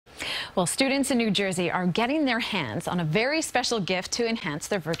Well, students in New Jersey are getting their hands on a very special gift to enhance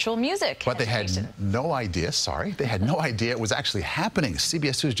their virtual music But education. they had no idea, they had no idea it was actually happening.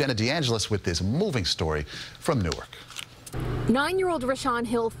 CBS 2's Jenna DeAngelis with this moving story from Newark. 9-year-old Rashawn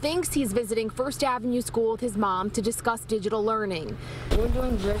Hill thinks he's visiting First Avenue School with his mom to discuss digital learning. We're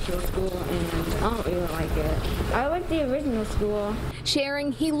doing virtual school and I don't really like it. I like the original school.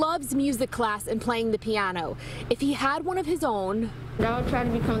 Sharing he loves music class and playing the piano. If he had one of his own, I would try to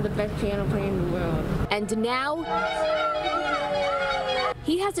become the best piano player in the world. And now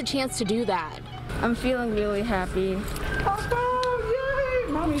he has a chance to do that. I'm feeling really happy. Oh,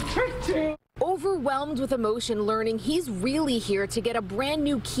 yay! Mommy tricked you. Overwhelmed with emotion learning he's really here to get a brand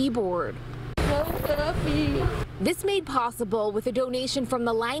new keyboard. So fluffy. This made possible with a donation from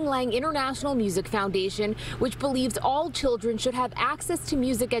the Lang Lang International Music Foundation, which believes all children should have access to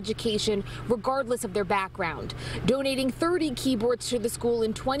music education regardless of their background, donating 30 keyboards to the school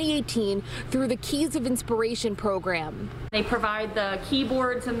in 2018 through the Keys of Inspiration program. They provide the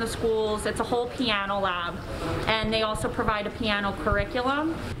keyboards in the schools. It's a whole piano lab, and they also provide a piano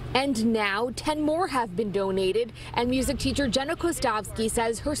curriculum. And now 10 more have been donated, and music teacher Jenna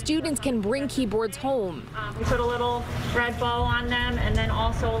says her students can bring keyboards home. We put a little red bow on them and then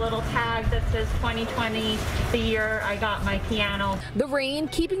also a little tag that says 2020, the year I got my piano. The rain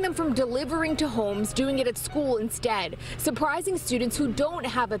keeping them from delivering to homes, doing it at school instead, surprising students who don't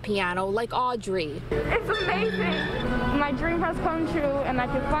have a piano like Audrey. It's amazing. My dream has come true and I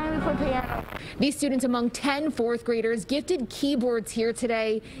can finally play piano. These students among 10 fourth graders gifted keyboards here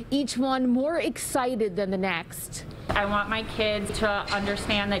today, each one more excited than the next. I want my kids to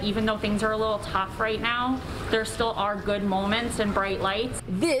understand that even though things are a little tough right now, there still are good moments and bright lights.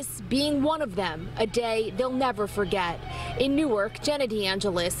 This being one of them, a day they'll never forget. In Newark, Jenna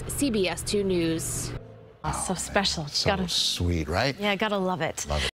DeAngelis, CBS 2 News. So special. So sweet, right? Yeah, gotta love it. Love it.